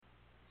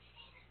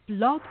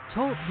Blog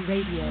Talk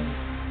Radio.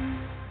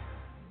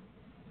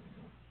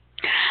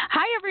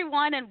 Hi,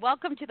 everyone, and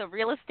welcome to the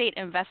Real Estate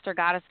Investor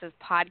Goddesses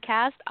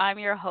podcast. I'm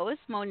your host,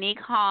 Monique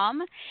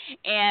Hom,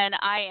 and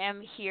I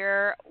am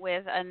here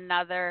with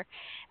another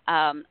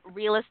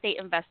Real Estate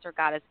Investor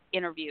Goddess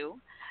interview.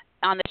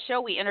 On the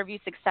show, we interview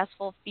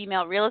successful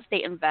female real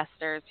estate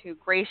investors who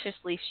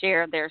graciously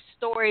share their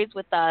stories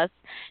with us,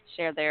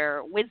 share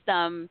their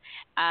wisdom,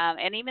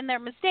 and even their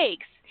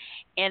mistakes.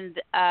 And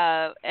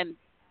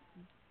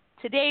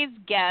today's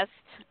guest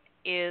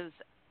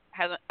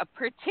has a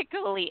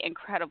particularly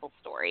incredible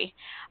story.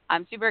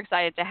 I'm super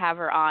excited to have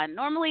her on.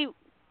 Normally,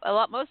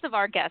 most of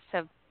our guests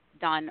have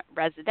done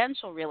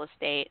residential real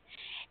estate,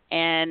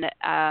 and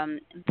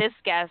this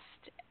guest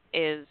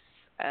she's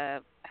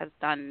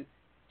done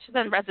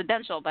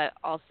residential, but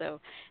also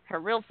her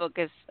main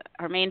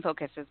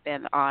focus has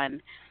been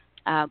on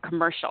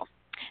commercial.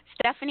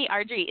 Stephanie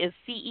Ardrey is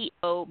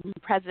CEO and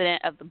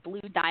President of the Blue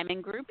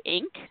Diamond Group,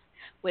 Inc.,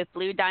 with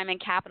Blue Diamond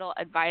Capital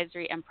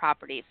Advisory and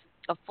Properties,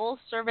 a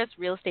full-service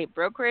real estate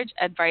brokerage,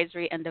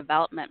 advisory, and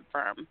development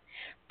firm.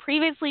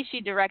 Previously,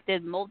 she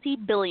directed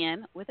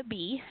multi-billion, with a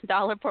B,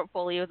 dollar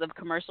portfolios of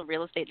commercial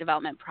real estate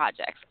development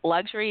projects,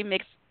 luxury,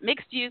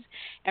 mixed-use,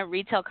 and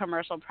retail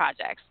commercial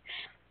projects,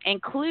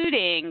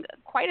 including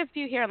quite a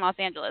few here in Los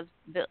Angeles: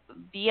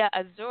 Via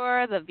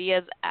Azur, the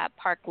Villas at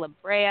Park La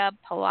Brea,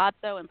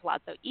 Palazzo and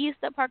Palazzo East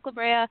at Park La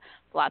Brea,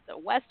 Palazzo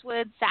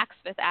Westwood, Saks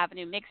Fifth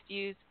Avenue Mixed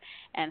Use,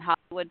 and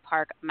Hollywood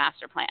Park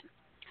Master Plan.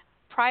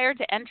 Prior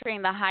to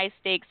entering the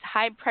high-stakes,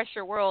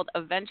 high-pressure world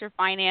of venture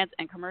finance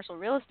and commercial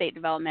real estate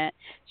development,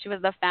 she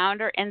was the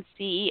founder and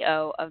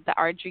CEO of the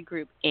Ardrey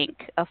Group, Inc.,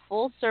 a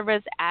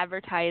full-service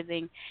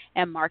advertising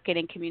and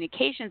marketing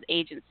communications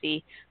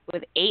agency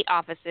with 8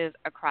 offices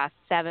across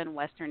 7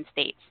 western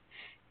states.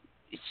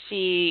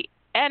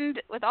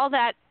 And with all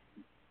that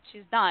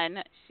she's done,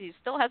 she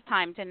still has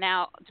time to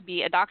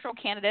be a doctoral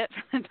candidate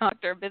for the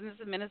Doctor of Business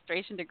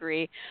Administration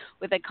degree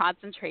with a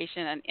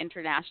concentration in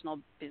international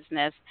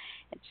business.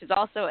 And she's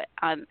also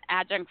an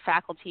adjunct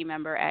faculty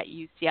member at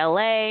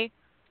UCLA,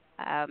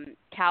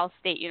 Cal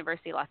State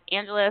University Los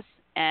Angeles,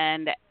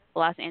 and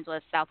Los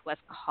Angeles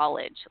Southwest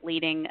College,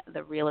 leading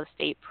the real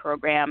estate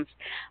programs.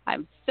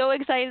 I'm so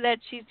excited that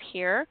she's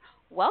here.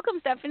 Welcome,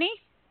 Stephanie.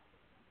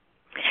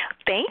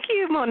 Thank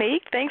you,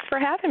 Monique. Thanks for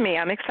having me.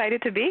 I'm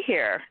excited to be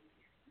here.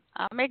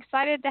 I'm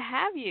excited to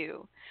have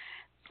you.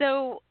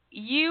 So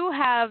you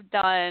have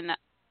done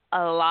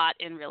a lot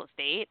in real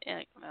estate.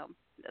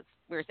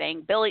 We were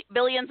saying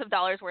billions of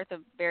dollars worth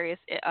of various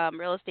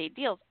real estate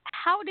deals.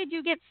 How did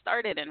you get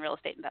started in real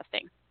estate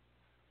investing?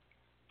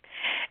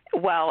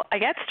 Well, I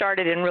got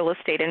started in real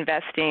estate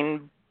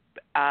investing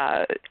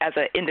as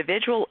an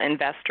individual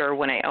investor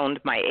when I owned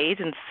my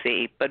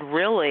agency, but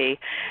really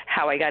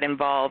how I got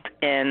involved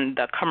in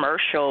the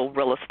commercial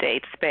real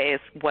estate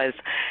space was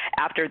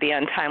after the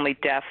untimely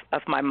death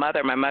of my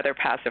mother. My mother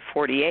passed at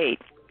 48,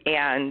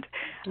 and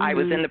I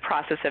was in the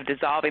process of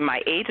dissolving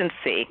my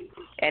agency,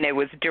 and it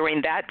was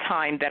during that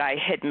time that I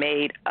had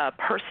made a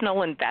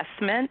personal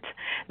investment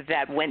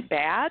that went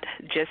bad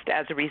just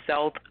as a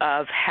result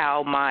of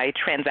how my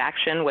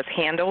transaction was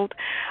handled.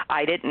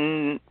 I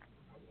didn't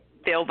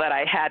feel that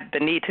I had the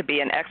need to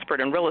be an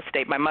expert in real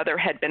estate. My mother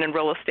had been in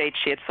real estate.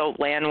 She had sold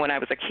land when I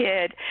was a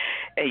kid.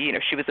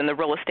 She was in the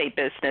real estate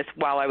business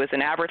while I was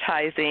in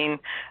advertising.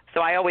 So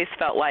I always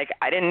felt like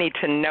I didn't need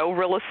to know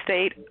real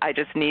estate. I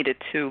just needed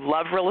to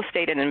love real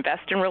estate and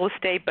invest in real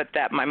estate, but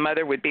that my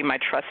mother would be my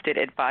trusted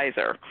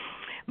advisor.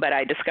 But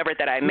I discovered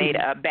that I made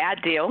a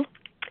bad deal,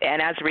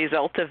 and as a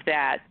result of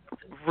that,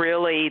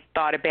 really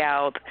thought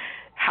about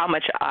how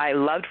much I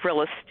loved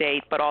real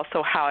estate, but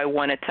also how I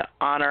wanted to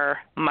honor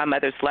my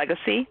mother's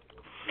legacy.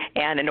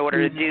 And in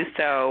order to do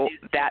so,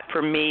 that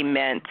for me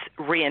meant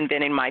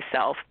reinventing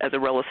myself as a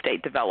real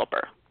estate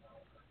developer.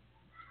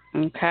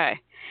 Okay.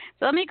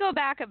 So let me go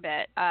back a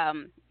bit.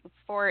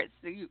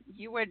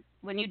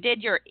 When you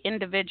did your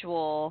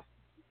individual,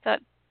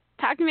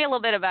 talk to me a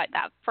little bit about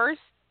that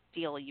first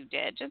deal you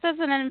did, just as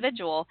an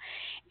individual.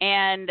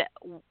 And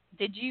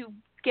did you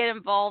get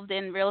involved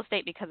in real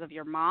estate because of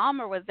your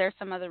mom, or was there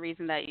some other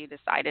reason that you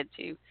decided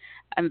to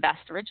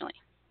invest originally?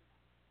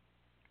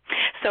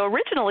 So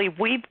originally,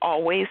 we've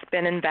always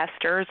been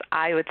investors.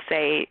 I would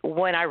say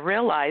when I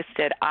realized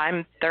that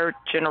I'm 3rd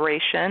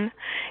generation,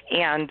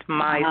 and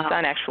my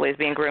son actually is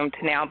being groomed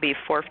to now be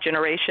 4th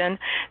generation.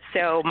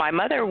 So my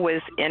mother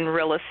was in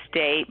real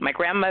estate. My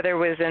grandmother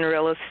was in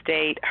real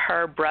estate.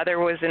 Her brother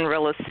was in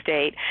real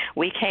estate.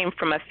 We came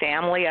from a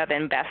family of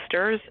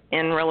investors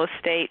in real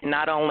estate.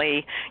 Not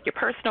only your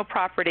personal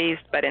properties,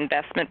 but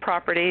investment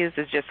properties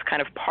is just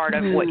kind of part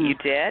of what you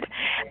did.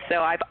 So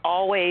I've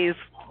always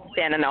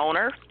been an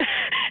owner.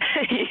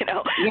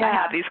 I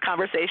Yeah. have these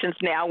conversations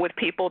now with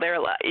people. They're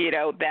like,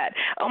 that,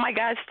 oh my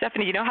gosh,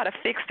 Stephanie, you know how to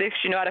fix this,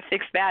 you know how to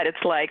fix that.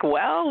 It's like,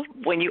 well,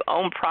 when you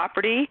own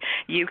property,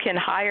 you can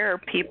hire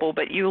people,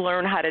 but you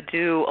learn how to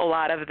do a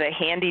lot of the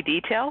handy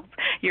details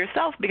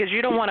yourself, because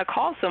you don't want to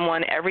call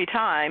someone every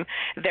time.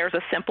 There's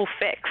a simple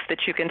fix that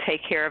you can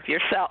take care of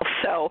yourself.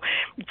 So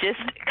just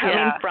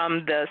coming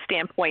from the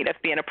standpoint of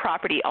being a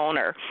property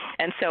owner.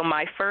 And so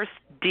my first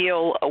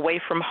deal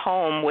away from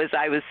home was,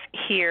 I was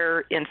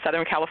here in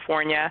Southern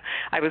California.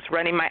 I was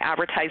running my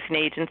advertising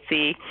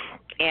agency,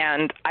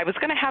 and I was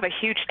going to have a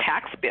huge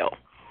tax bill.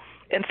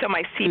 And so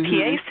my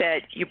CPA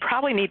said, you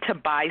probably need to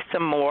buy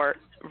some more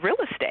real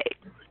estate.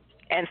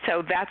 And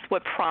so that's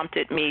what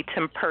prompted me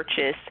to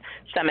purchase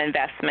some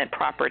investment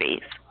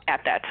properties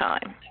at that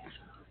time.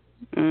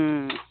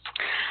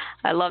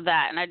 I love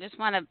that. And I just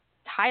want to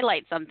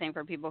highlight something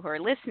for people who are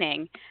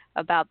listening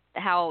about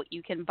how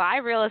you can buy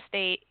real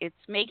estate. It's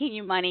making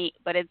you money,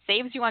 but it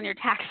saves you on your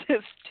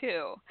taxes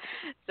too.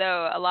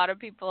 So a lot of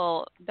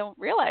people don't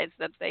realize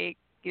that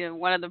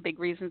one of the big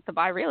reasons to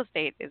buy real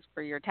estate is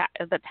for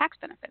the tax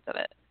benefits of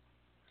it.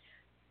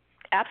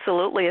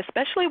 Absolutely,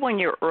 especially when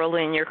you're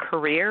early in your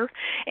career.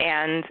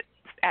 And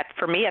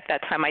for me at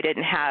that time, I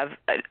didn't have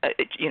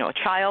a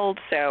child,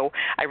 so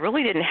I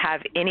really didn't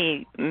have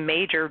any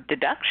major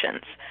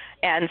deductions.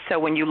 And so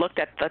when you looked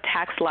at the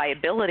tax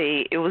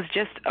liability, it was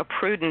just a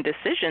prudent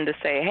decision to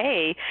say,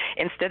 hey,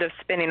 instead of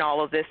spending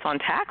all of this on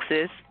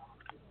taxes,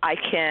 I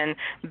can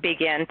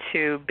begin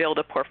to build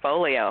a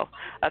portfolio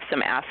of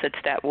some assets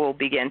that will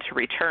begin to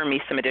return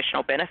me some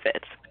additional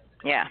benefits.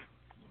 Yeah.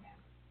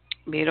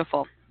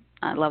 Beautiful.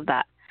 I love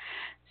that.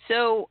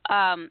 So,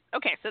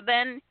 so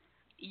then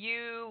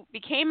you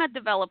became a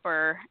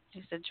developer,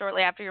 you said,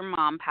 shortly after your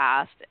mom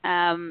passed.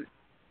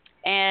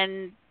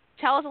 And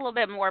tell us a little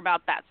bit more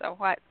about that. So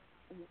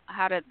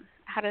how did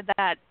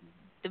that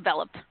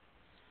develop?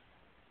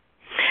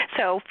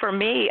 So for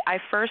me, I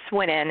first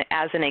went in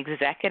as an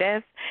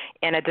executive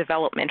in a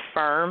development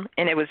firm,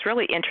 and it was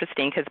really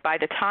interesting because by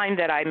the time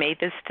that I made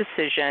this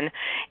decision,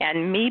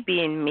 and me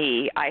being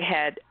me, I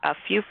had a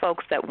few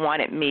folks that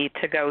wanted me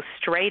to go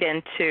straight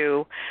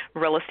into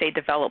real estate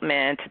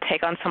development, to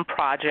take on some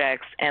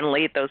projects and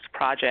lead those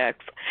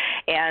projects.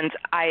 And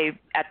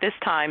at this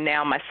time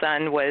now, my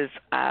son was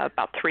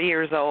about 3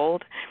 years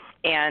old.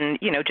 And,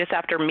 just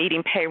after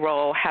meeting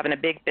payroll, having a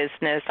big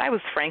business, I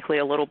was frankly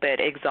a little bit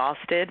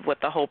exhausted with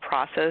the whole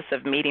process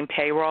of meeting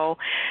payroll,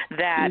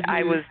 that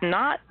I was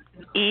not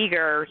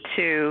eager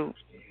to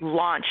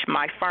launch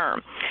my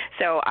firm.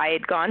 So I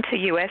had gone to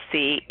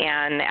USC,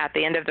 and at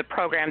the end of the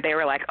program, they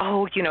were like,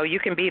 oh, you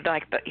can be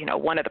like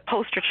one of the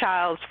poster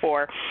childs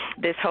for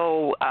this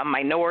whole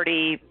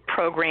minority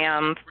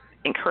program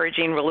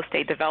encouraging real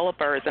estate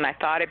developers. And I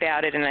thought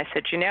about it, and I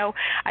said,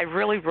 I'd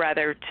really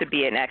rather to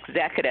be an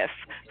executive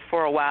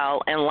for a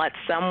while and let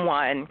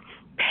someone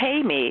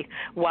pay me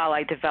while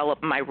I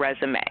develop my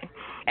resume.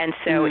 And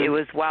so it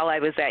was while I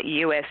was at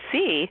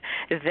USC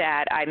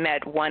that I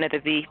met one of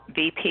the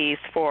VPs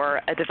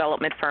for a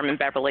development firm in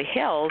Beverly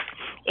Hills,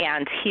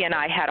 and he and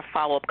I had a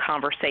follow-up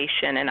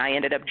conversation, and I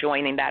ended up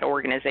joining that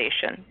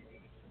organization.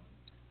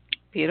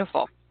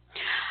 Beautiful.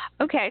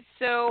 Okay,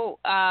 so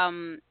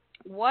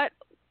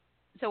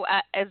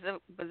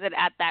was it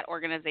at that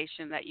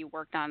organization that you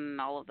worked on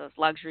all of those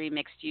luxury,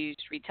 mixed-use,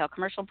 retail,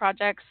 commercial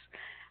projects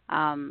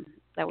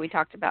that we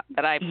talked about?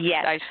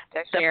 Yes,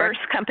 the first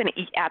company,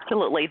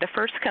 absolutely. The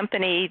first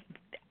company,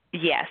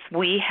 yes,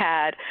 we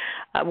had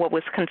what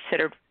was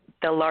considered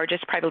the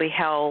largest privately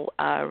held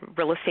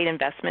real estate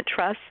investment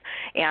trust,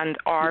 and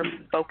our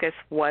focus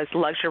was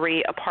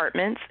luxury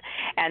apartments.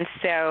 And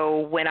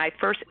so when I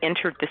first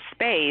entered the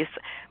space,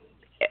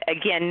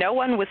 again, no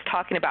one was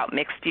talking about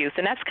mixed use.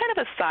 And that's kind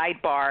of a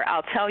sidebar,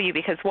 I'll tell you,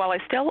 because while I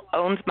still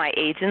owned my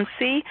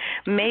agency,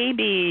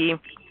 maybe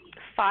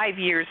 5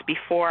 years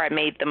before I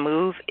made the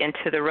move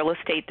into the real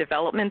estate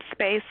development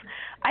space,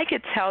 I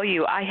could tell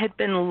you I had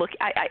been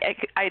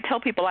I tell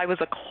people I was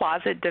a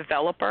closet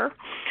developer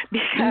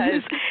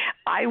because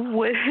I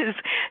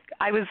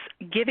was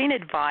giving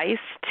advice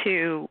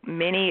to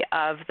many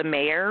of the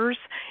mayors,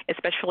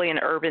 especially in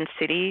urban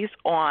cities,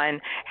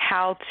 on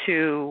how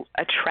to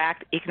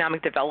attract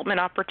economic development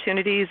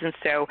opportunities. And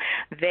so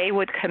they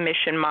would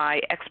commission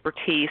my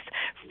expertise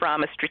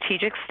from a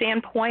strategic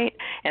standpoint,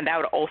 and that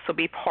would also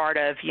be part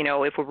of,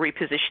 if we're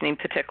repositioning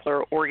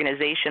particular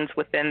organizations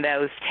within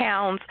those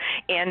towns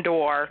and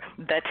or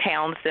the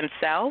towns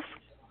themselves.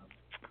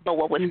 But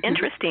what was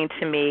interesting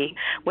to me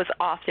was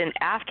often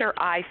after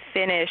I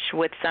finished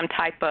with some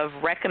type of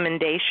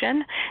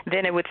recommendation,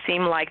 then it would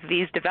seem like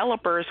these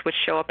developers would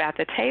show up at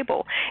the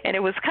table. And it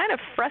was kind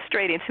of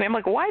frustrating to me. I'm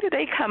like, why do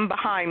they come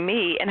behind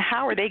me, and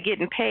how are they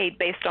getting paid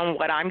based on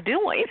what I'm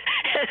doing?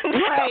 And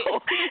so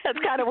that's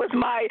kind of was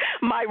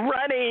my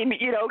running,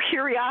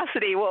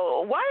 curiosity.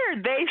 Well, why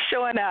are they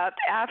showing up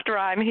after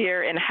I'm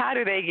here, and how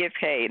do they get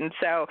paid? And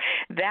so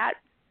that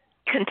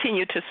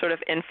continue to sort of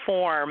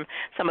inform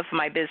some of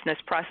my business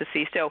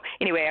processes. So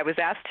anyway, I was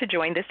asked to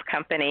join this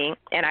company,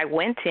 and I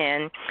went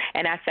in,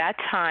 and at that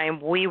time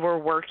we were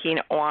working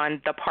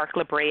on the Park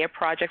La Brea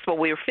projects. Well,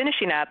 we were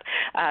finishing up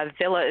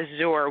Villa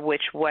Azure,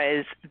 which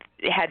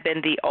had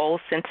been the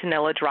old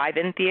Centinela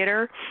Drive-In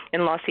Theater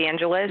in Los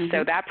Angeles.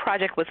 So that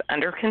project was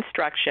under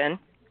construction.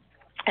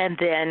 And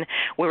then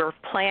we were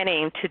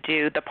planning to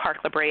do the Park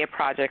La Brea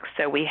project.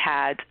 So we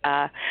had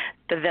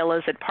the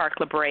villas at Park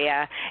La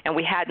Brea, and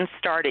we hadn't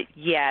started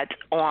yet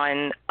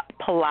on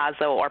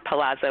Palazzo or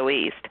Palazzo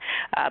East,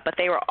 but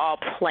they were all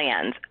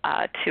planned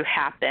to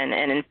happen.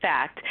 And in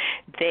fact,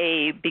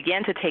 they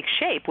began to take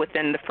shape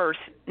within the first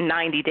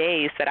 90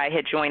 days that I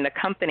had joined the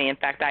company. In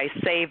fact, I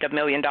saved $1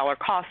 million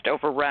cost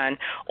overrun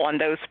on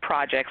those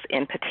projects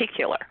in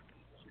particular.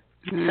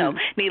 So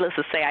needless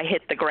to say, I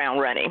hit the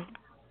ground running.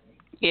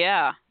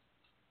 Yeah,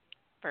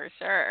 for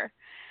sure.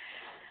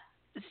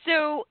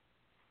 So,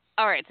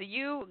 all right, so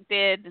you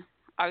did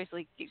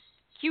obviously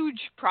huge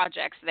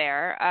projects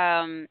there.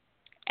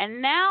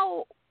 And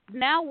now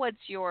what's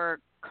your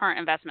current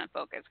investment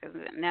focus? Because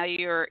now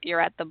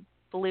you're at the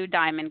Blue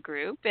Diamond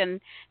Group,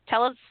 and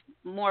tell us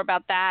more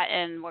about that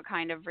and what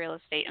kind of real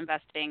estate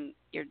investing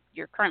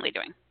you're currently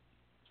doing.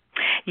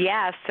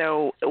 Yeah,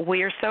 so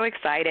we're so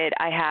excited.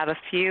 I have a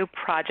few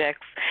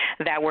projects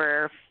that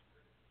we're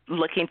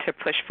looking to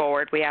push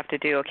forward. We have to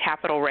do a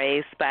capital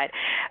raise, but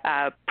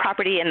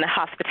property in the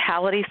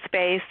hospitality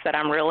space that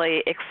I'm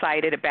really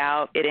excited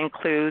about. It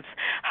includes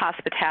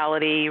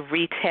hospitality,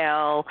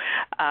 retail.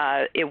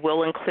 It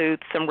will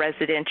include some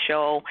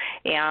residential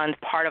and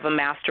part of a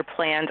master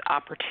planned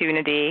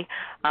opportunity.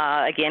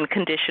 Again,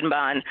 conditioned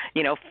on,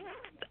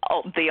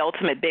 the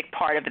ultimate big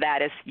part of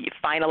that is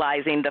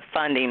finalizing the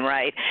funding,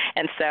 right?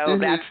 And so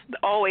that's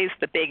always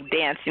the big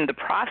dance. The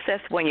process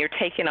when you're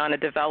taking on a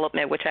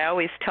development, which I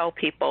always tell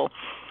people,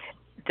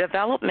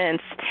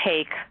 developments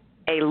take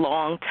a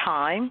long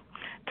time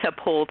to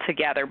pull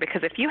together,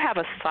 because if you have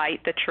a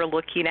site that you're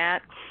looking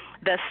at,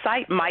 the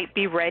site might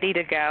be ready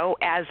to go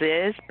as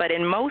is, but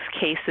in most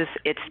cases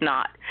it's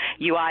not.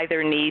 You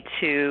either need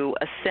to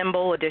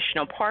assemble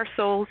additional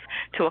parcels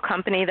to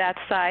accompany that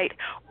site,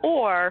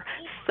 or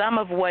some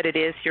of what it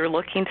is you're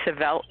looking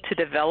to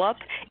develop,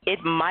 it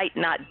might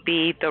not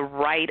be the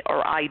right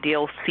or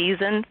ideal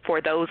season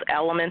for those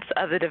elements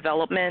of the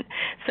development.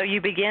 So you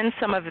begin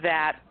some of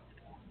that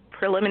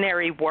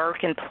preliminary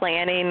work and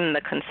planning and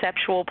the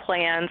conceptual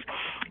plans,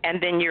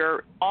 and then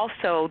you're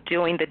also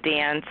doing the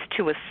dance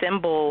to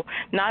assemble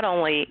not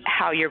only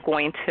how you're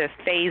going to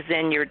phase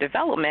in your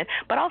development,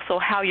 but also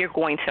how you're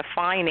going to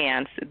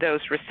finance those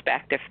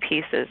respective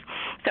pieces.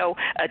 So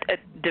a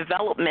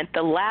development,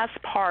 the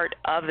last part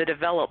of the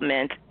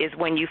development is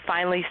when you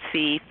finally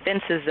see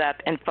fences up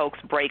and folks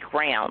break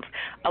ground.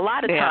 A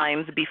lot of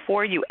times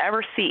before you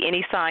ever see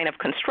any sign of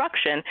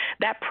construction,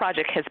 that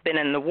project has been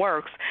in the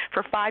works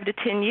for 5 to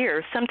 10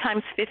 years,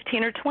 sometimes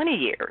 15 or 20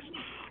 years.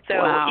 So,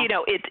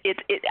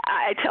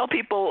 I tell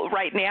people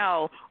right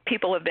now,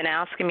 people have been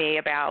asking me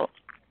about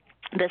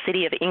the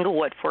city of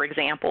Inglewood, for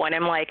example, and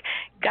I'm like,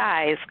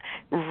 guys,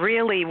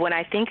 really, when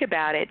I think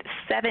about it,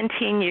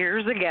 17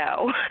 years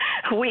ago,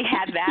 we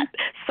had that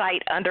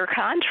site under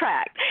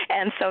contract.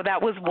 And so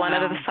that was one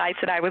of the sites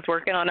that I was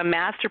working on a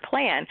master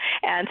plan.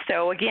 And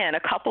so, again, a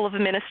couple of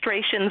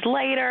administrations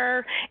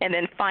later, and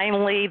then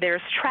finally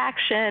there's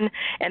traction,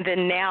 and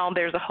then now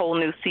there's a whole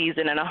new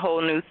season and a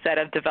whole new set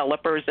of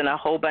developers and a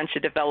whole bunch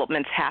of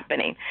developments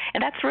happening.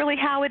 And that's really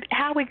how it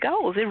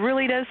goes. It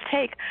really does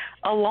take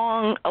a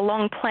long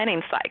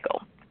planning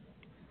cycle.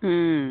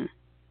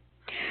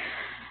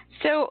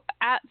 So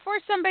for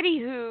somebody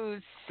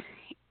who's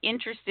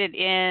interested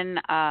in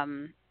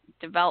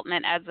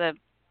development as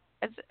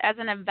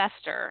an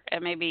investor,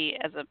 and maybe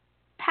as a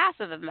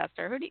passive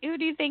investor, who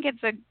do you think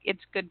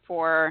it's good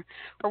for,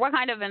 or what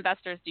kind of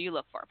investors do you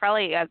look for?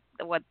 Probably at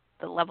what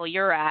the level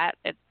you're at,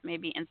 it's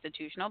maybe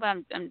institutional, but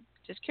I'm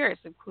just curious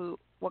of who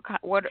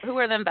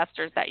are the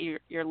investors that you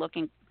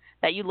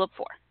look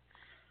for?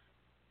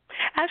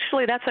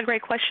 Actually, that's a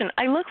great question.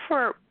 I look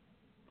for,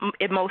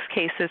 in most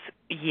cases,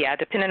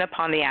 depending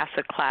upon the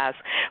asset class,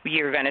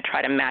 you're going to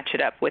try to match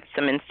it up with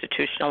some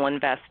institutional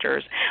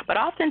investors. But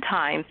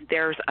oftentimes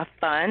there's a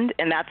fund,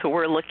 and that's what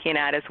we're looking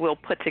at, is we'll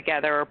put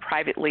together a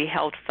privately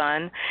held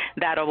fund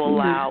that will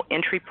allow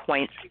entry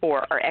points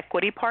for our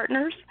equity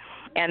partners,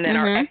 and then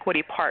our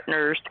equity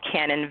partners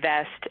can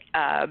invest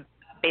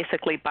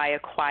basically by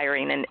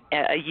acquiring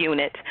a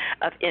unit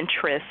of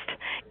interest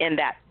in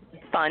that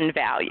fund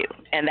value,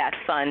 and that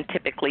fund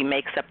typically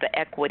makes up the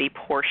equity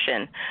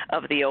portion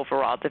of the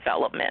overall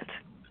development,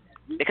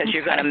 because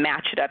you're going to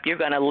match it up. You're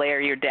going to layer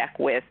your deck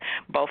with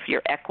both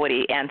your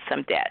equity and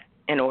some debt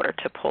in order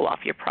to pull off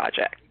your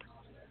project.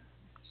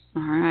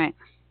 All right.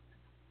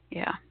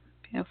 Yeah,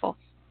 beautiful.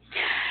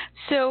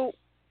 So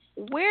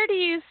where do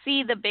you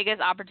see the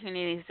biggest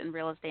opportunities in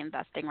real estate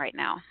investing right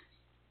now?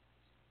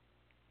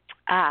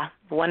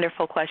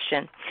 Wonderful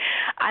question.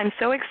 I'm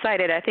so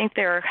excited. I think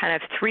there are kind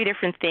of 3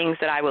 different things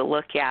that I would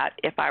look at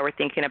if I were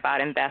thinking about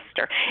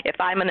investor. If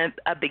I'm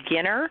a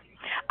beginner,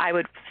 I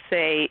would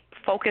say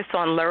focus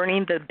on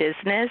learning the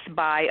business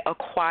by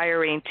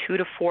acquiring 2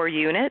 to 4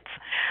 units.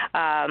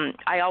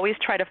 I always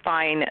try to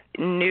find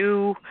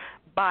new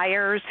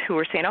buyers who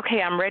are saying,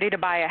 okay, I'm ready to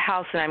buy a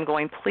house, and I'm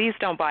going, please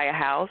don't buy a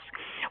house.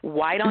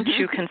 Why don't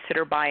you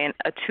consider buying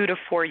a 2 to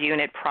 4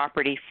 unit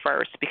property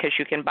first? Because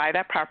you can buy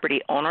that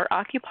property owner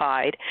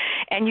occupied,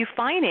 and you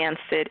finance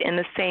it in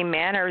the same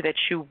manner that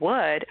you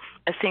would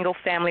a single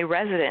family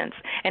residence.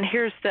 And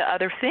here's the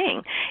other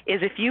thing,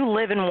 is if you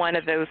live in one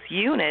of those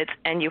units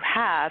and you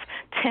have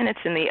tenants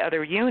in the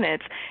other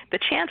units, the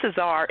chances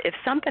are if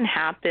something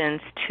happens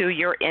to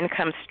your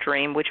income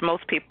stream, which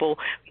most people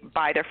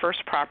buy their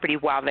first property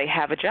while they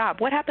have a job,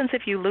 what happens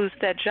if you lose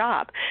that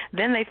job?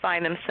 Then they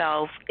find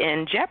themselves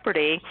in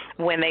jeopardy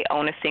when they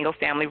own a single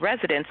family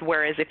residence,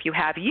 whereas if you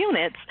have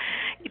units,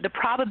 the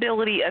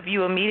probability of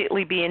you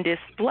immediately being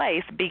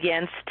displaced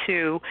begins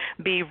to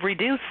be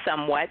reduced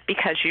somewhat,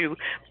 because you,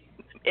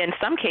 in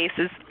some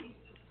cases,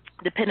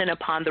 depending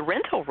upon the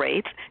rental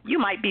rates, you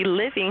might be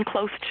living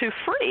close to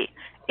free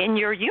in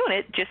your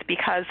unit just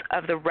because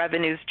of the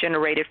revenues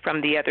generated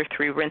from the other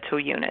 3 rental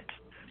units.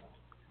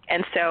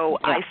 And so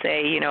I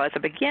say, as a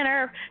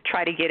beginner,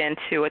 try to get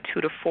into a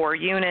 2 to 4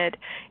 unit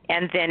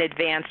and then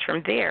advance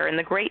from there. And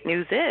the great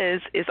news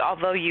is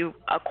although you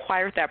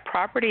acquired that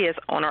property as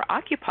owner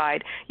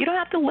occupied, you don't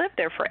have to live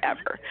there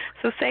forever.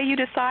 So say you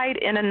decide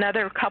in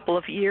another couple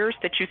of years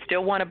that you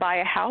still want to buy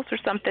a house or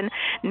something.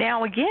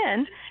 Now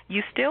again,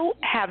 you still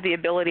have the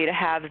ability to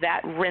have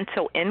that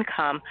rental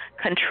income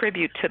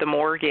contribute to the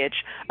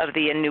mortgage of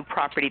the new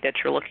property that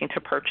you're looking to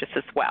purchase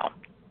as well.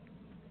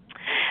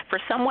 For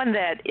someone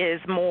that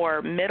is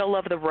more middle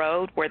of the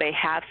road, where they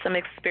have some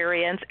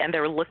experience and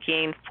they're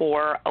looking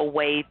for a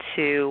way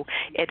to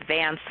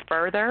advance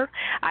further,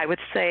 I would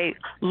say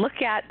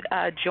look at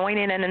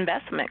joining an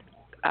investment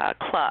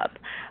club,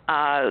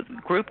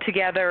 group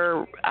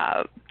together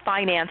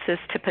finances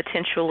to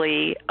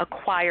potentially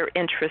acquire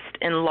interest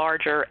in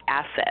larger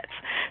assets.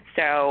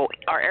 So,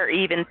 or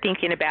even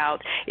thinking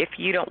about if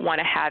you don't want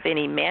to have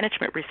any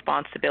management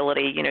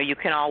responsibility, you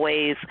can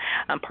always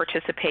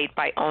participate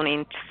by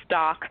owning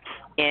stock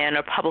in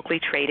a publicly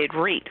traded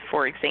REIT,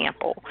 for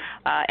example,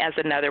 as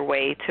another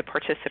way to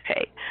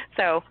participate.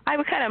 So I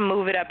would kind of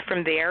move it up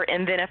from there.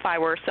 And then if I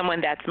were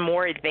someone that's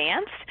more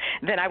advanced,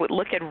 then I would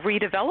look at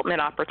redevelopment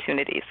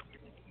opportunities.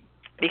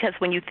 Because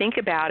when you think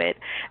about it,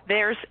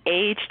 there's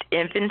aged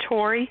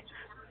inventory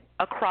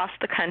across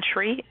the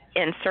country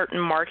in certain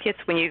markets.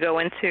 When you go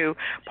into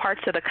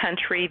parts of the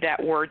country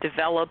that were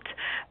developed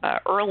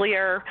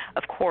earlier,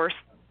 of course,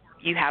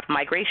 you have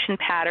migration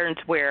patterns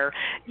where,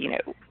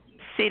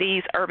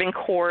 cities, urban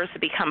cores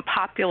become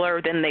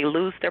popular, then they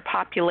lose their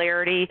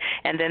popularity,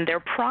 and then they're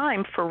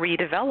primed for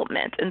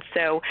redevelopment. And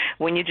so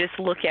when you just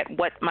look at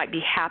what might be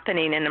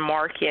happening in the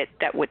market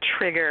that would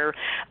trigger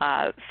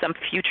some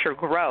future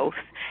growth,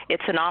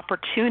 it's an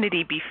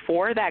opportunity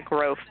before that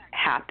growth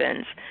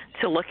happens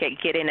to look at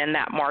getting in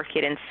that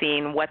market and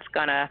seeing what's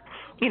going to,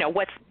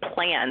 what's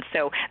planned.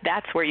 So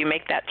that's where you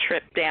make that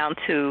trip down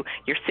to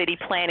your city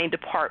planning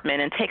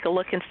department and take a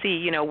look and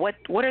see,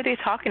 what are they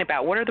talking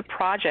about? What are the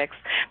projects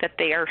that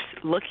they are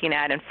looking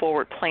at in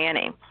forward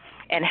planning?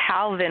 And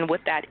how then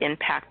would that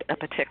impact a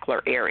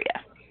particular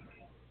area?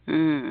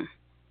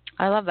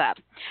 I love that.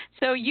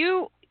 So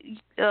you,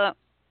 I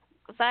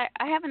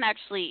haven't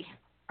actually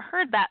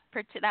heard that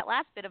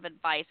last bit of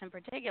advice in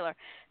particular.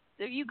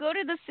 So you go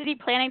to the city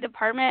planning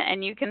department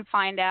and you can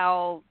find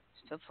out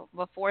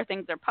before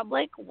things are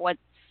public what's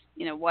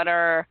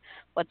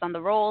on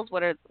the rolls,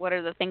 what are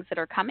the things that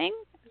are coming.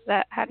 Is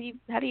that how do you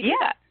do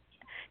that?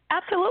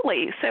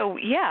 Absolutely. So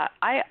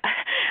I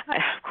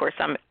of course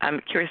I'm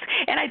curious,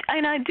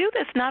 and I do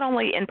this not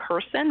only in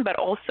person but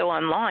also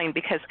online,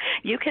 because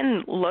you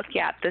can look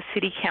at the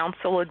city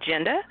council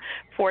agenda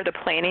for the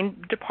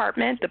planning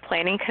department, the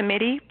planning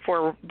committee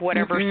for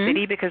whatever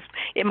city, because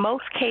in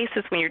most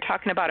cases when you're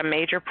talking about a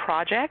major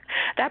project,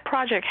 that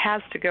project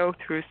has to go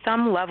through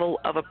some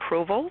level of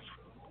approvals.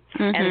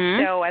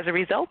 And so as a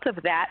result of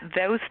that,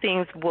 those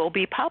things will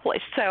be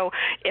published. So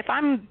if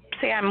I'm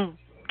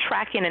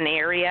tracking an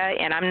area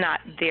and I'm not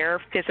there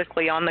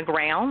physically on the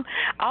ground,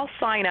 I'll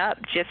sign up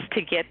just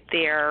to get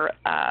their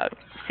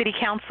city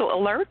council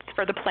alerts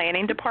for the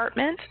planning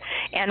department.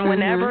 And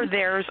whenever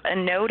there's a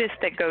notice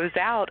that goes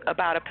out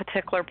about a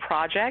particular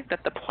project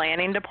that the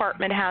planning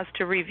department has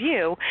to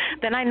review,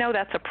 then I know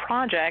that's a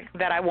project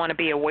that I want to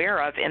be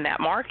aware of in that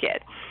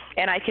market.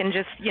 And I can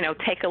just,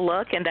 take a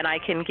look, and then I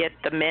can get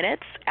the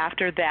minutes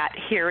after that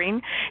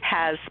hearing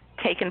has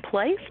taken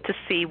place to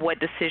see what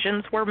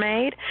decisions were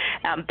made.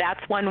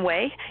 That's one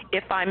way.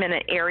 If I'm in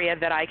an area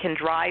that I can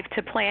drive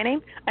to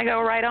planning, I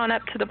go right on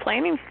up to the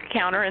planning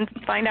counter and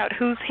find out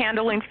who's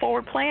handling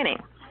forward planning,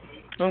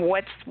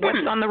 what's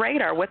on the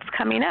radar, what's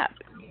coming up.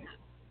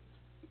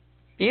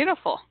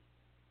 Beautiful.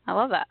 I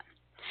love that.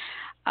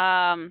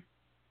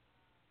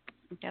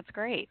 That's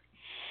great.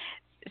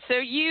 So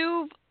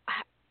you've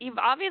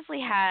obviously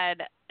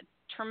had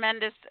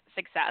tremendous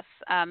success,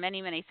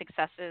 many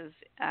successes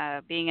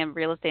being a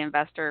real estate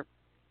investor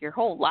your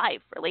whole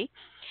life, really.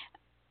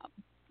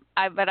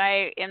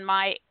 in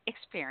my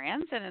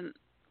experience and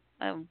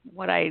in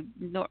what I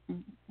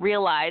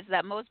realize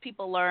that most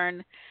people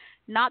learn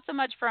not so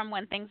much from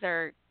when things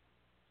are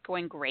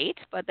going great,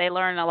 but they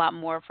learn a lot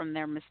more from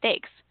their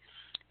mistakes.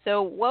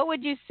 So, what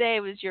would you say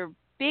was your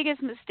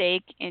biggest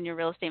mistake in your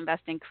real estate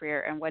investing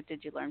career, and what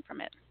did you learn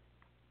from it?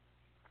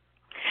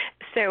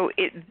 So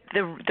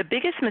the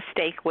biggest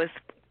mistake was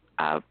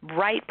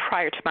right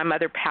prior to my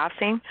mother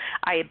passing.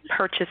 I had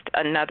purchased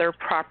another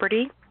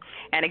property,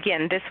 and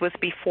again, this was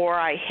before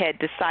I had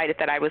decided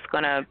that I was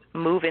going to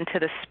move into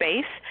the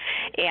space,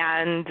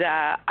 and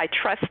I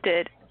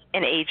trusted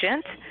an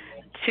agent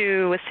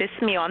to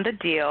assist me on the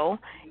deal.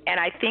 And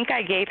I think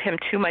I gave him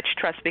too much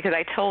trust because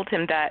I told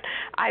him that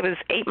I was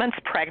 8 months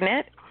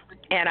pregnant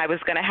and I was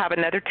going to have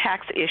another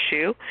tax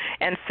issue.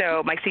 And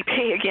so my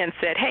CPA again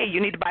said, hey, you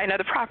need to buy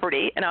another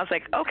property. And I was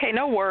like, okay,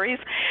 no worries.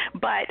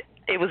 But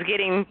it was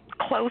getting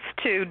close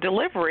to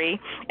delivery,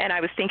 and I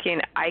was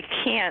thinking, I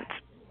can't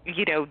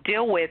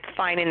deal with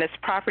finding this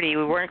property.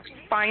 We weren't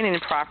finding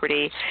the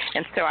property,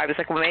 and so I was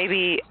like, well,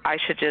 maybe I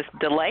should just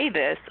delay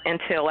this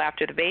until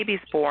after the baby's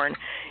born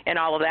and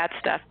all of that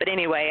stuff. But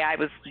anyway, I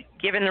was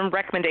given the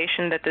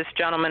recommendation that this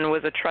gentleman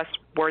was a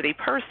trustworthy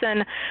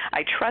person.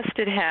 I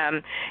trusted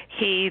him.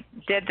 He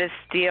did this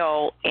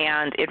deal,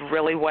 and it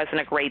really wasn't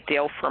a great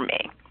deal for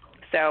me.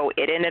 So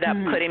it ended up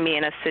putting me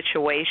in a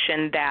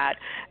situation that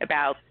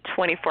about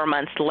 24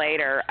 months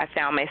later, I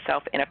found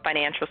myself in a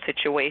financial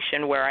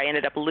situation where I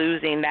ended up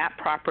losing that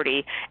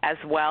property as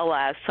well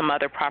as some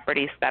other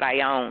properties that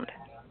I owned.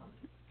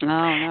 Oh,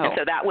 no. And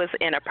so that was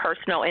in a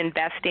personal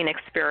investing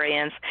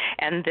experience.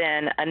 And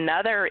then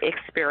another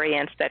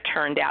experience that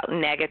turned out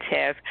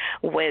negative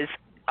was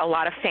a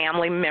lot of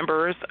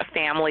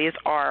families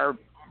are,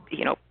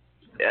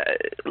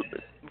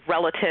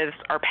 relatives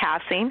are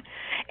passing,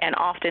 and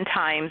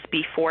oftentimes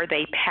before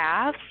they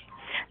pass,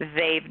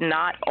 they've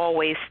not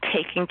always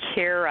taken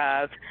care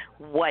of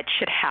what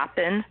should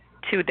happen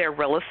to their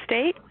real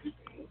estate.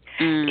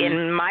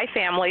 In my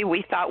family,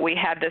 we thought we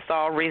had this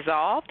all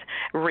resolved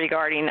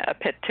regarding a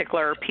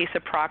particular piece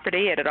of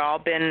property. It had all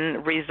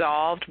been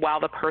resolved while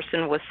the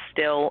person was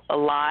still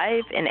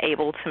alive and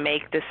able to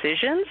make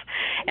decisions.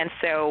 And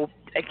so,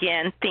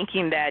 again,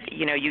 thinking that,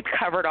 you'd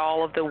covered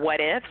all of the what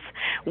ifs,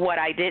 what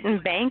I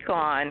didn't bank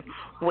on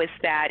was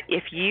that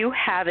if you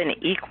have an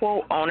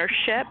equal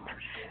ownership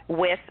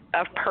with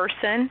a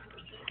person,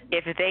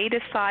 if they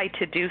decide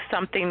to do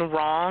something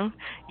wrong,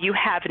 you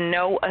have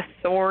no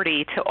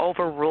authority to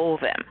overrule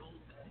them.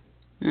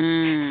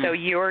 So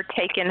you're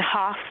taken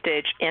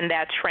hostage in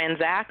that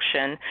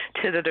transaction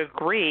to the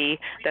degree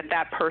that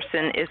that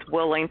person is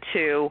willing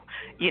to,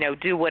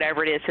 do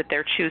whatever it is that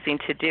they're choosing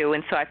to do.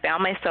 And so I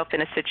found myself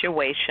in a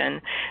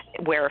situation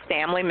where a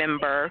family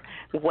member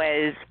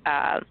was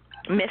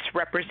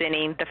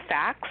misrepresenting the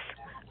facts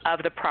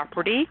of the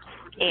property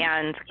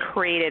and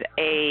created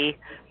a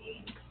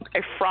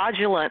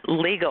fraudulent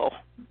legal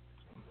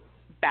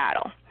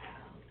battle,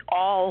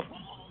 all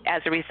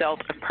as a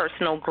result of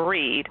personal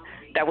greed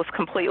that was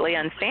completely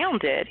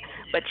unfounded,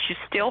 but you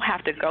still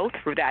have to go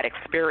through that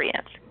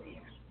experience.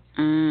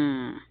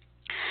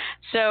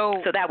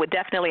 So that would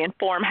definitely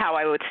inform how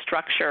I would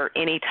structure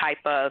any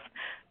type of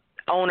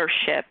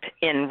ownership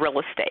in real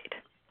estate.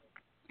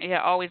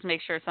 Yeah, always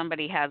make sure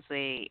somebody has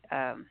a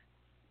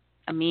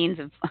means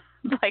of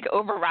like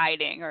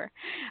overriding, or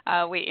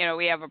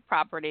we have a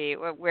property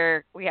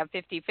where we have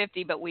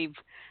 50-50, but we've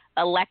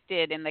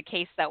elected, in the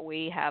case that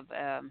we have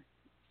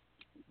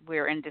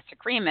we're in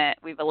disagreement,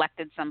 we've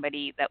elected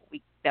somebody that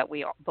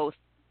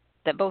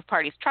both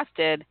parties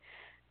trusted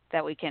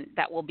that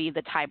will be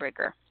the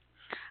tiebreaker.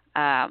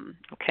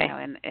 Okay.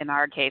 In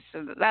our case,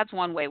 so that's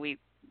one way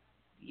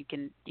you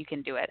can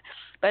do it.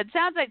 But it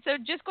sounds like, so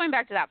just going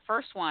back to that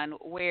first one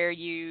where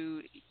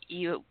you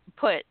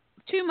put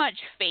too much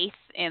faith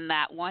in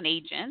that one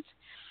agent,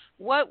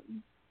 what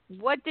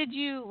did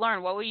you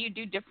learn? What will you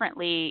do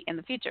differently in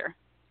the future?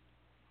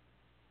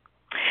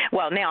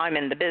 Well, now I'm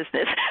in the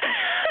business.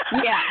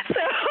 Yeah. So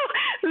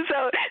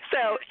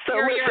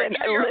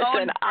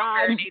listen.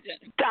 I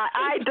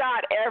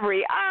dot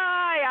every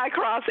I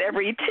cross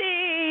every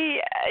T.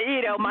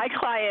 My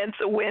clients,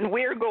 when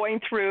we're going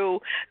through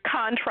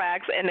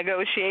contracts and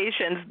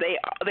negotiations,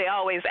 they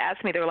always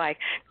ask me. They're like,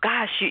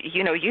 "Gosh, you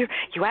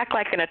act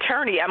like an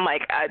attorney." I'm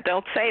like,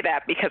 "Don't say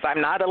that, because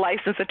I'm not a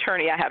licensed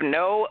attorney. I have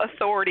no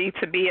authority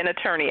to be an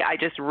attorney. I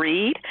just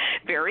read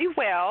very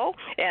well,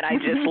 and I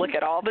just look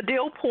at all the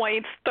deal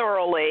points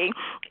thoroughly.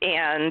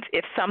 And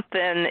if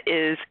something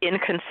is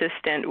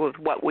inconsistent with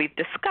what we've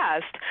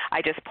discussed,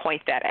 I just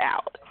point that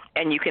out.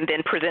 And you can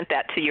then present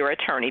that to your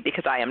attorney,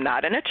 because I am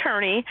not an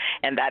attorney,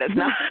 and that is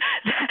not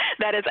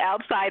that is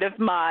outside of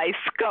my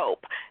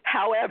scope.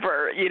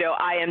 However,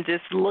 I am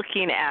just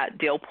looking at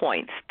deal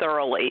points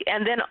thoroughly,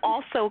 and then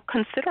also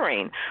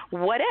considering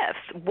what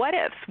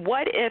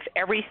if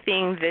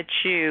everything that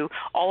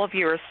all of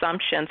your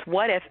assumptions,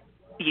 what if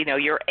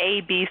your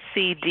A, B,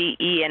 C, D,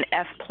 E, and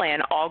F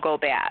plan all go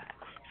bad?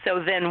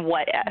 So then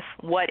what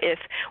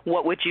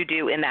would you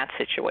do in that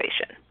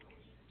situation?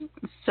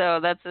 So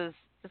that's as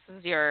this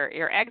is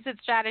your exit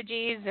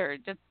strategies, or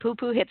just poo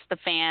hits the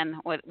fan?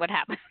 What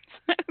happens?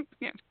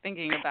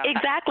 Thinking about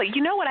exactly. that.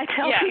 You know what I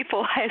tell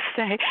people? I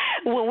say,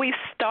 when we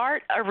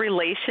start a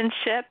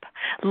relationship,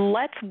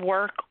 let's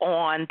work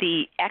on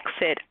the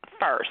exit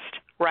first.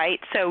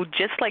 Right, so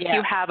just like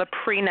you have a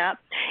prenup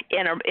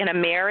in a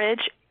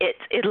marriage,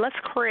 let's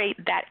create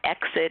that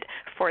exit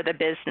for the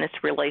business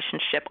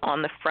relationship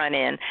on the front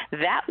end.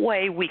 That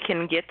way, we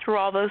can get through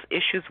all those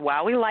issues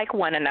while we like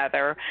one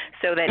another,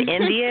 so that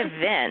in the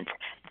event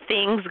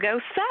things go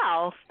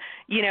south,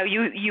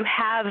 you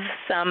have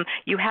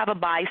a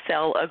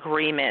buy-sell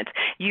agreement.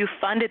 You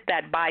funded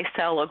that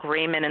buy-sell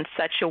agreement in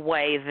such a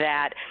way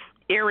that,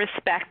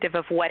 irrespective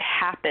of what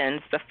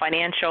happens, the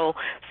financial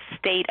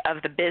state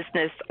of the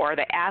business or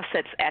the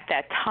assets at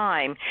that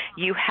time,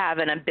 you have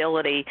an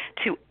ability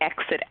to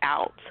exit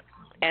out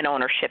an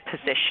ownership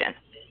position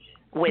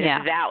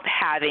without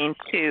having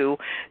to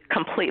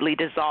completely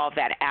dissolve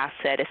that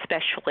asset,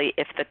 especially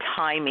if the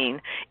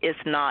timing is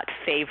not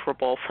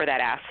favorable for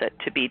that asset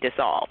to be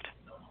dissolved.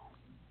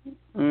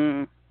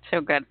 So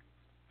good.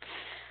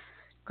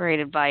 Great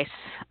advice.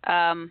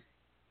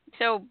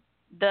 So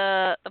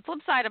the flip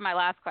side of my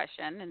last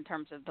question, in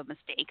terms of the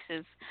mistakes,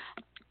 is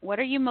what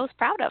are you most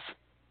proud of?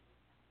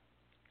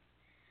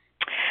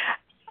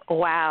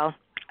 Wow.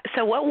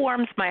 So what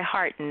warms my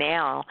heart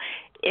now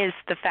is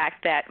the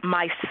fact that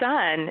my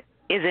son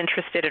is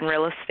interested in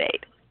real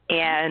estate.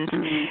 And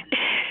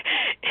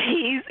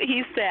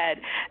he said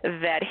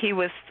that he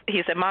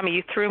said, Mommy,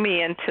 you threw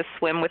me in to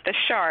swim with the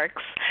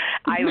sharks.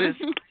 I was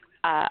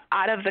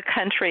out of the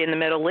country in the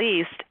Middle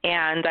East,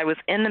 and I was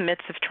in the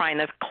midst of trying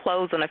to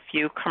close on a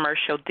few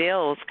commercial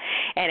deals,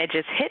 and it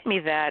just hit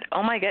me that,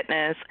 oh my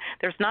goodness,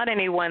 there's not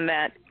anyone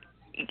that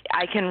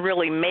I can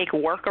really make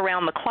work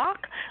around the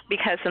clock,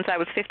 because since I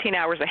was 15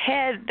 hours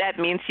ahead, that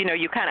means,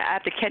 you kind of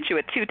have to catch you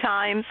at 2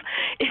 times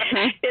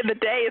in the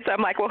day. So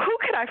I'm like, well, who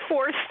can I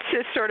force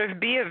to sort of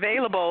be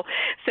available?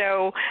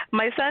 So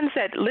my son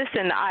said,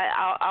 listen,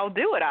 I'll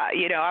do it.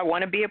 I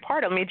want to be a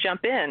part. Let me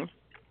jump in.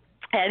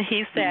 And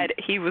he said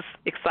he was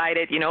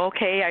excited,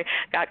 okay, I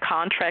got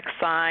contracts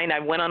signed, I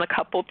went on a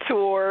couple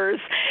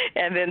tours,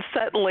 and then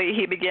suddenly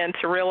he began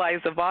to realize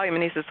the volume,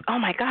 and he says, oh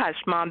my gosh,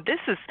 Mom, this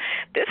is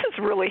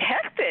really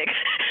hectic.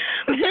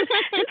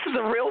 This is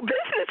a real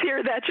business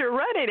here that you're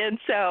running. And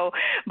so,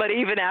 but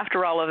even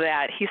after all of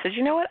that, he says,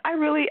 you know what,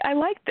 I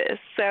like this.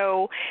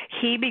 So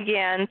he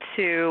began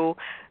to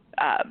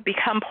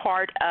become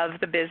part of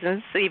the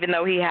business, even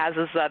though he has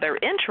his other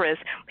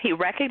interests. He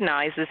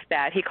recognizes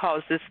that. He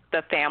calls this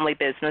the family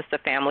business, the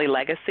family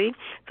legacy.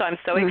 So I'm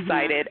so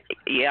excited.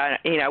 Yeah,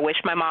 I wish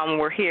my mom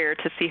were here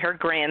to see her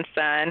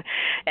grandson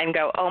and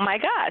go, oh my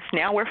gosh,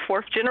 now we're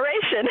 4th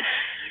generation.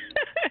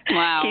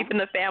 Wow. Keeping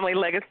the family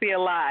legacy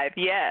alive.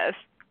 Yes.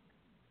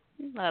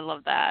 I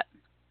love that.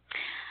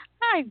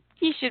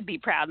 You should be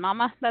proud,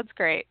 Mama. That's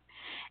great.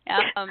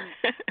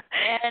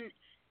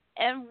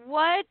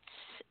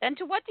 And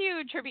to what do you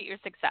attribute your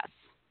success?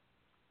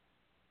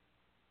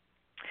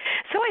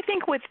 So I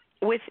think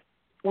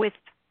with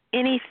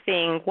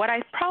anything, what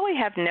I probably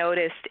have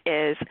noticed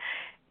is,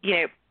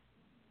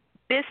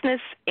 business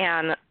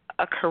and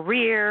a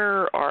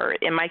career, or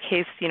in my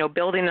case,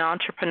 building an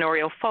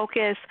entrepreneurial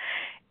focus,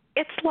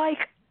 it's like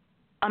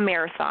a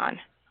marathon.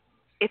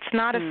 It's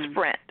not a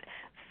sprint.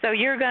 So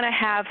you're going to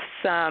have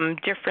some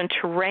different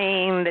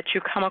terrain that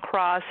you come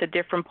across at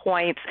different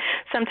points.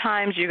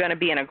 Sometimes you're going to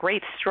be in a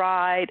great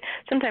stride.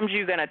 Sometimes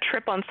you're going to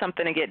trip on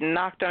something and get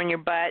knocked on your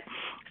butt.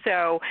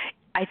 So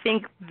I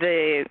think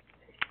the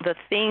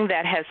thing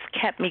that has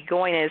kept me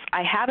going is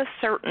I have a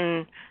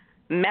certain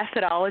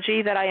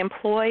methodology that I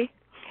employ,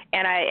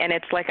 and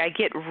it's like I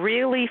get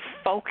really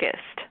focused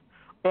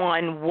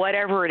on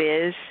whatever it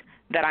is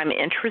that I'm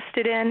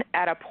interested in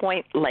at a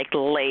point, like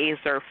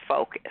laser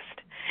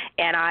focused.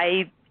 And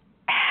I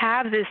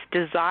have this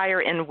desire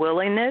and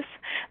willingness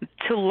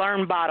to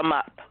learn bottom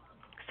up,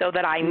 so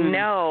that I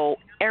know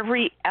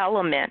every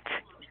element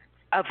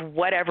of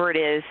whatever it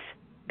is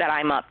that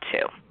I'm up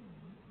to.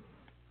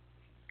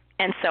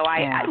 And so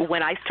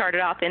when I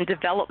started off in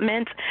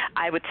development,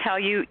 I would tell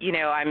you,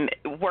 I'm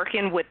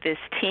working with this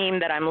team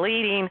that I'm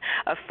leading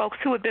of folks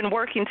who have been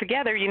working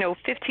together,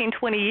 15,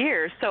 20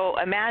 years. So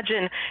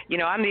imagine,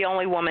 I'm the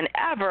only woman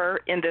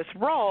ever in this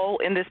role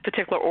in this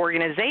particular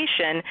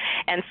organization.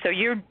 And so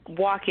you're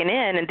walking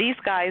in, and these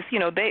guys,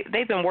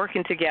 they've been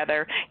working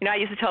together. I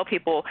used to tell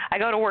people I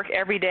go to work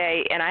every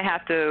day and I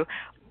have to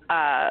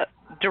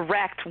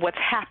direct what's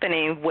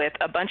happening with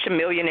a bunch of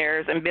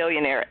millionaires and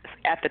billionaires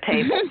at the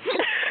table.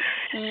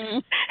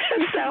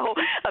 So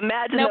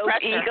imagine those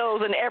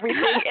egos and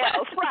everything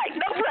else. Right,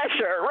 no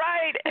pressure,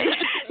 right?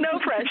 no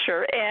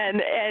pressure,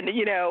 and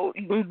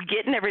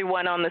getting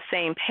everyone on the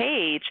same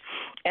page,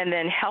 and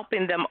then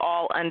helping them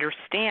all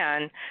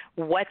understand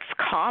what's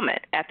common.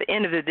 At the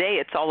end of the day,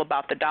 it's all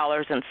about the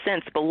dollars and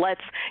cents, but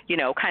let's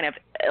kind of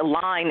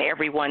align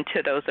everyone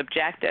to those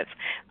objectives.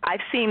 I've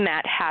seen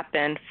that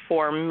happen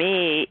for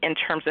me in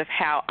terms of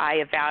how I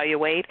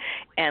evaluate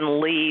and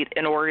lead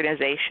an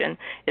organization,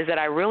 is that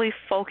I really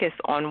focus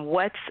on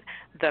what's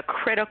the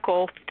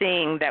critical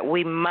thing that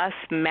we must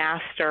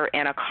master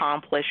and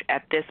accomplish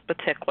at this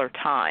particular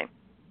time.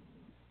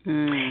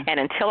 And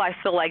until I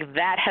feel like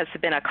that has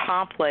been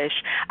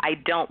accomplished, I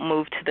don't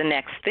move to the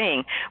next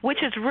thing,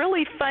 which is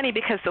really funny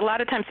because a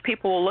lot of times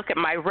people will look at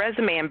my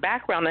resume and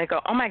background and they go,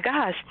 oh, my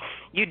gosh,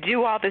 you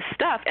do all this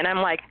stuff. And I'm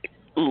like,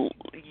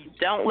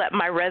 don't let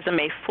my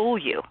resume fool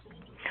you.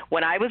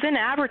 When I was in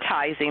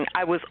advertising,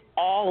 I was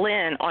all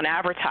in on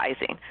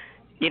advertising.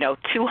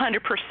 200%.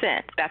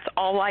 That's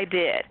all I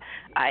did.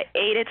 I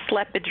ate it,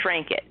 slept it,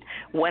 drank it.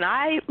 When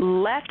I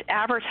left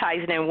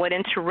advertising and went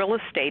into real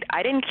estate,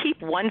 I didn't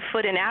keep one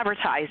foot in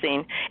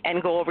advertising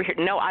and go over here.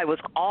 No, I was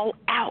all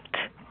out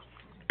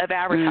of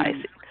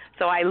advertising.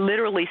 So I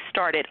literally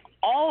started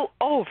all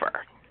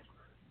over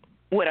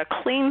with a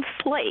clean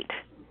slate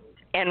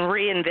and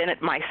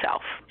reinvented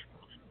myself.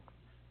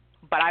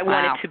 But I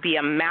wanted to be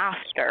a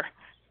master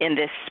in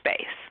this space.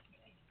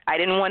 I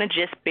didn't want to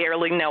just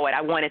barely know it.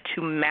 I wanted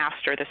to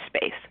master the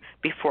space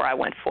before I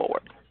went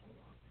forward.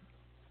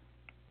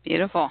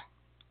 Beautiful.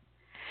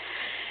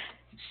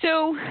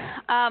 So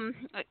I'm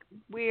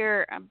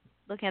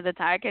looking at the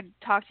time. I could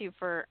talk to you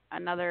for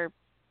another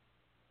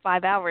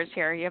 5 hours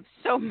here. You have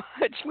so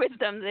much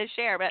wisdom to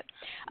share. But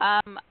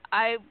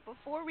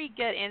before we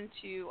get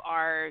into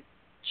our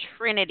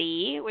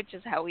Trinity, which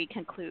is how we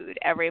conclude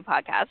every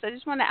podcast, I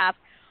just want to ask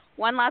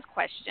one last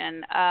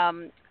question.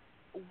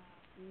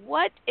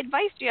 What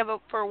advice do you have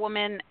for a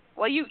woman?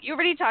 Well, you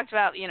already talked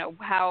about,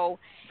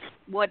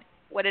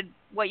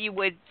 what you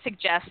would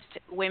suggest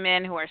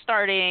women who are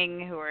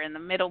starting, who are in the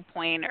middle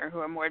point, or who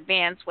are more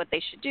advanced, what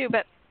they should do.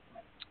 But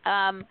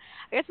I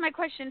guess my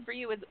question for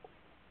you is,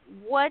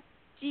 what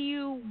do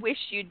you wish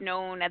you'd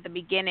known at the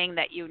beginning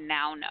that you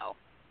now know?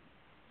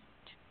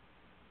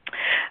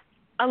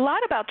 A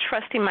lot about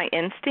trusting my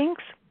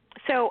instincts.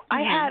 So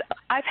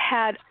I've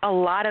had a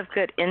lot of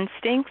good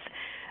instincts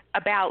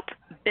about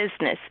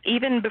business.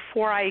 Even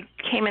before I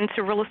came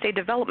into real estate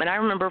development, I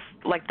remember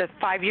like the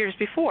 5 years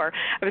before,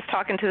 I was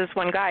talking to this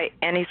one guy,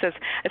 and I said,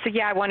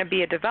 yeah, I want to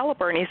be a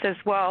developer. And he says,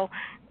 well,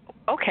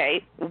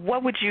 okay,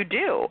 what would you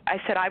do?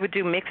 I said, I would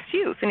do mixed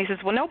use. And he says,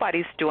 well,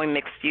 nobody's doing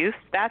mixed use.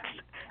 That's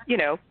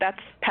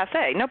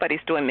passé.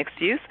 Nobody's doing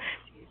mixed use.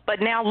 But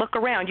now look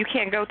around. You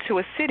can't go to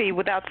a city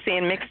without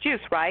seeing mixed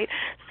use, right?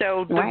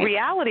 So the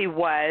reality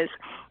was,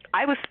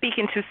 I was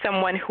speaking to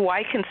someone who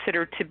I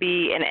considered to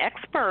be an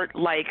expert,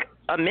 like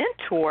a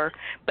mentor,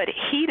 but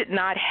he did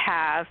not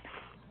have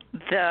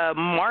the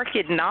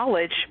market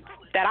knowledge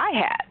that I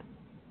had.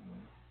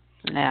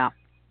 Yeah.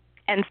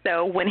 And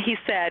so when he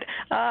said,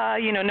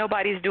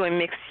 nobody's doing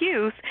mixed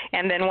use,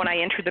 and then when I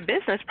entered the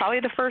business, probably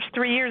the first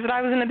 3 years that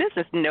I was in the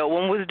business, no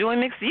one was doing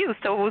mixed use.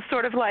 So it was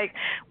sort of like,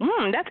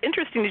 that's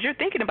interesting that you're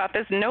thinking about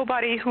this.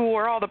 Nobody who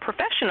are all the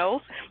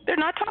professionals, they're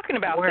not talking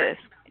about this.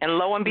 And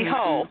lo and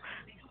behold,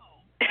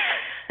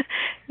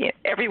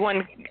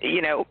 everyone,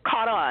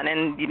 caught on,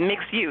 and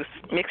mixed use.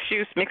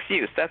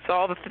 That's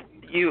all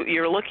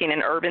you're looking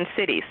in urban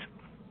cities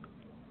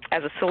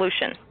as a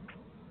solution.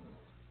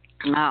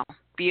 Wow,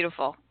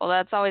 beautiful. Well,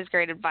 that's always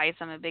great advice.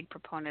 I'm a big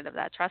proponent of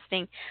that.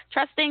 Trusting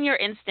your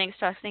instincts,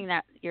 trusting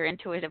that your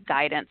intuitive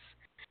guidance.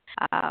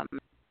 So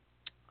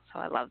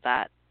I love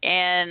that.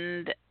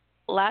 And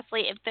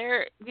lastly,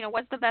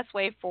 what's the best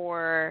way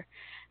for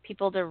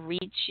people to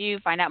reach you,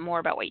 find out more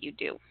about what you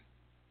do?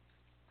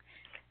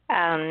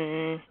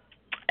 I'd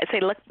say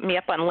look me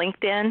up on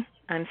LinkedIn.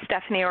 I'm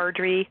Stephanie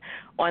Ardrey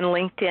on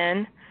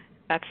LinkedIn.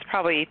 That's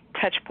probably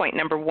touch point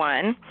number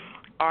one.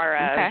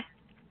 My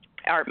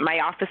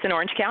office in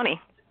Orange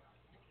County.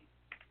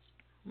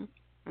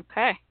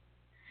 Okay.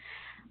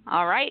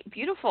 All right.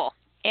 Beautiful.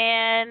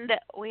 And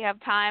we have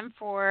time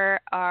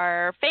for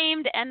our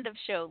famed end of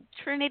show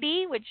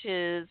Trinity, which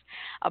is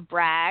a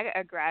brag,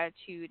 a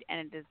gratitude,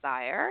 and a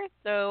desire.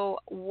 So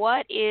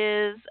what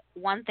is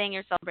one thing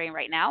you're celebrating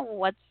right now?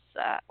 What's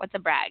a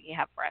brag you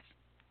have for us?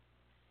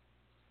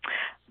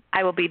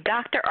 I will be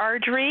Dr.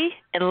 Ardrey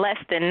in less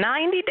than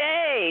 90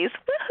 days.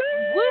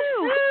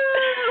 Woohoo!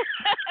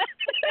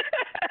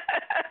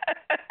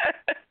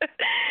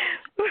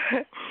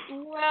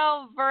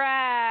 Well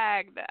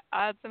bragged.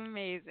 That's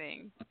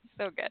amazing.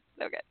 So good.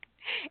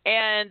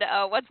 And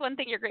what's one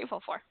thing you're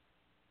grateful for?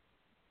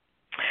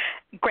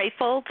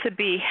 Grateful to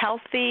be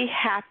healthy,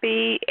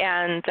 happy,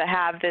 and to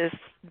have this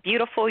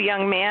beautiful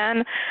young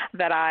man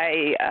that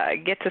I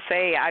get to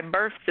say I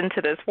birthed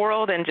into this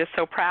world, and just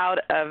so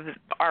proud of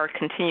our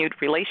continued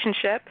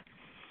relationship.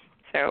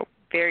 So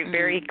very,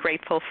 very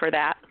grateful for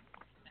that.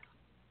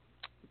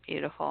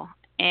 Beautiful.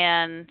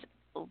 And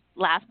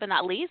last but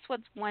not least,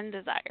 what's one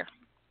desire?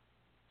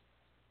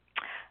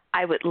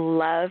 I would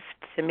love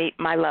to meet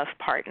my love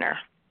partner.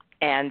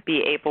 and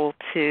be able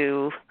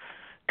to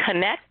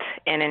connect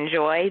and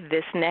enjoy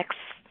this next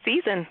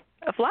season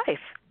of life.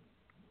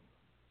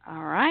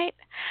 All right.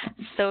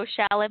 So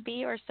shall it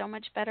be, or so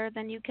much better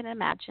than you can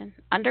imagine,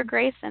 under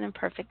grace and in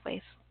perfect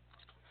ways.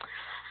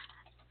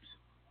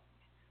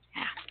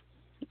 Yeah.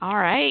 All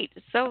right.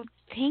 So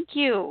thank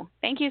you.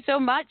 Thank you so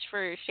much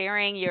for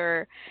sharing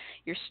your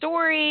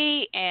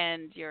story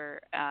and your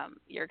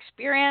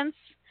experience.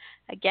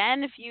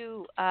 Again, if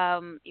you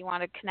you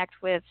want to connect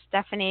with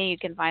Stephanie, you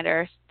can find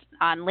her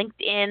on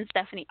LinkedIn,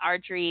 Stephanie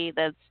Ardrey.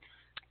 That's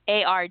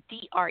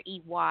Ardrey,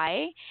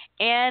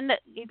 and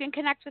you can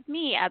connect with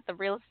me at the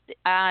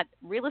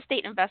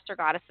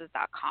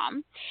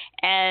realestateinvestorgoddesses.com.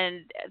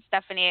 And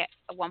Stephanie at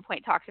one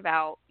point talked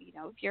about,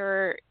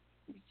 if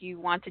you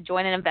want to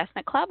join an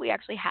investment club, we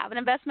actually have an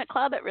investment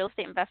club at Real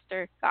Estate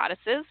Investor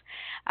Goddesses,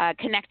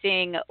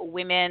 connecting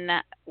women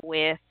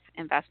with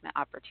investment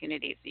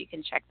opportunities. So you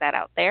can check that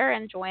out there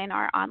and join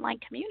our online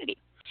community.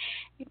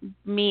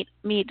 Meet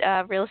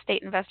Real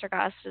Estate Investor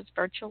Goddesses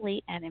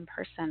virtually and in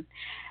person.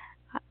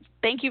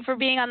 Thank you for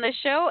being on this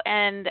show,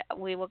 and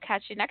we will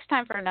catch you next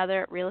time for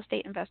another Real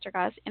Estate Investor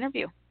Goddess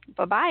interview.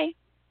 Bye-bye.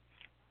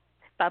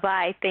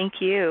 Bye-bye.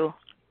 Thank you.